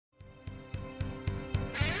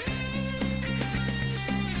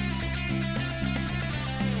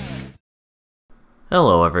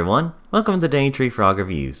Hello everyone, welcome to DTFR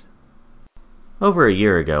Reviews. Over a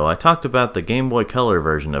year ago, I talked about the Game Boy Color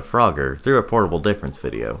version of Frogger through a portable difference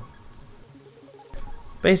video.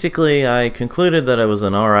 Basically, I concluded that it was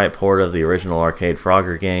an alright port of the original arcade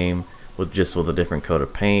Frogger game, with a different coat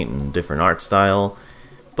of paint and different art style,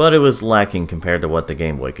 but it was lacking compared to what the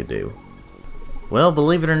Game Boy could do. Well,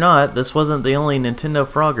 believe it or not, this wasn't the only Nintendo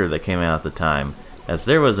Frogger that came out at the time, as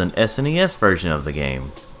there was an SNES version of the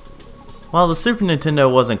game. While the Super Nintendo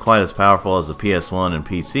wasn't quite as powerful as the PS1 and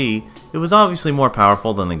PC, it was obviously more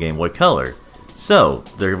powerful than the Game Boy Color, so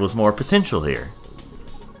there was more potential here.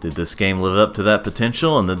 Did this game live up to that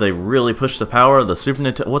potential, and did they really push the power of the Super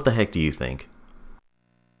Nintendo? What the heck do you think?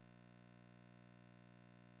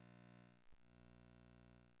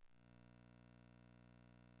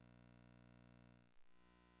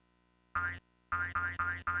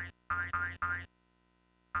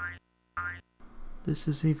 This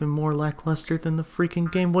is even more lackluster than the freaking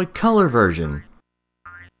Game Boy Color version.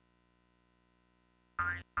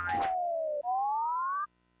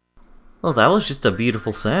 Well, that was just a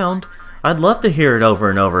beautiful sound. I'd love to hear it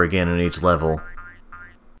over and over again in each level.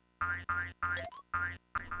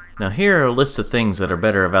 Now here are a list of things that are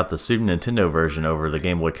better about the Super Nintendo version over the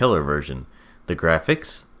Game Boy Color version. The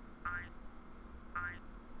graphics.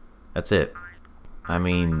 That's it. I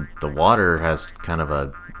mean, the water has kind of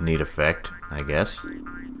a neat effect, I guess.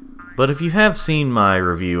 But if you have seen my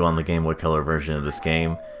review on the Game Boy Color version of this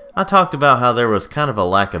game, I talked about how there was kind of a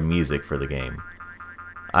lack of music for the game.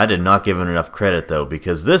 I did not give it enough credit though,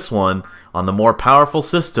 because this one, on the more powerful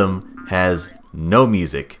system, has no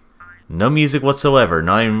music. No music whatsoever,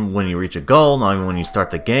 not even when you reach a goal, not even when you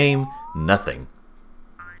start the game, nothing.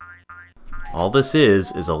 All this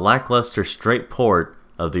is a lackluster straight port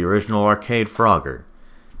of the original arcade Frogger.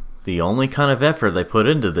 The only kind of effort they put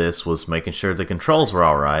into this was making sure the controls were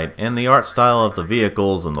alright, and the art style of the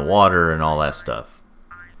vehicles and the water and all that stuff.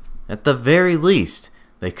 At the very least,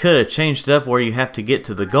 they could have changed up where you have to get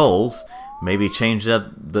to the goals, maybe changed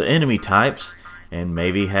up the enemy types, and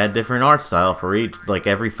maybe had different art style for each, like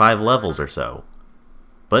every 5 levels or so.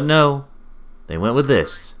 But no, they went with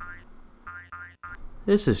this.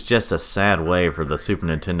 This is just a sad way for the Super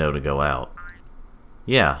Nintendo to go out.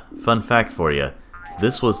 Yeah, fun fact for you.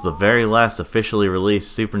 This was the very last officially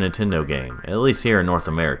released Super Nintendo game, at least here in North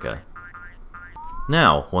America.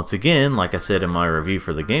 Now, once again, like I said in my review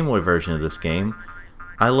for the Game Boy version of this game,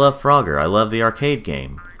 I love Frogger, I love the arcade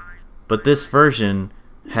game. But this version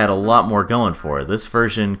had a lot more going for it. This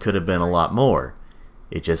version could have been a lot more.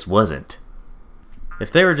 It just wasn't.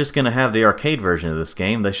 If they were just going to have the arcade version of this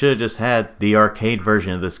game, they should have just had the arcade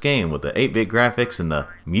version of this game with the 8-bit graphics and the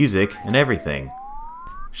music and everything.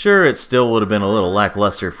 Sure, it still would have been a little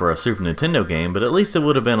lackluster for a Super Nintendo game, but at least it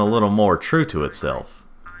would have been a little more true to itself.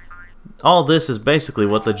 All this is basically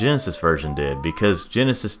what the Genesis version did, because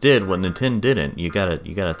Genesis did what Nintendo didn't. You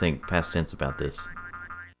gotta think past tense about this.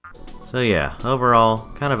 So yeah,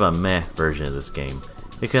 overall, kind of a meh version of this game.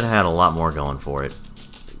 It could have had a lot more going for it.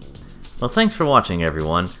 Well, thanks for watching,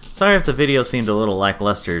 everyone. Sorry if the video seemed a little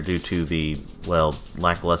lackluster due to the, well,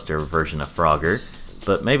 lackluster version of Frogger.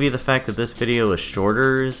 But maybe the fact that this video is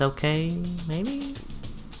shorter is okay, maybe?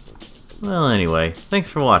 Well, anyway, thanks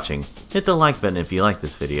for watching. Hit the like button if you like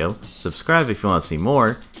this video, subscribe if you want to see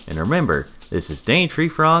more, and remember, this is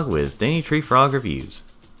DTFR with DTFR Reviews.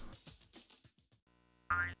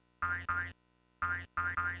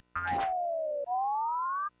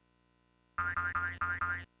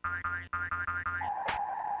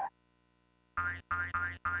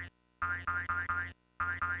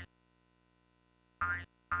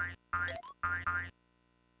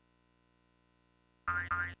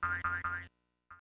 Bye.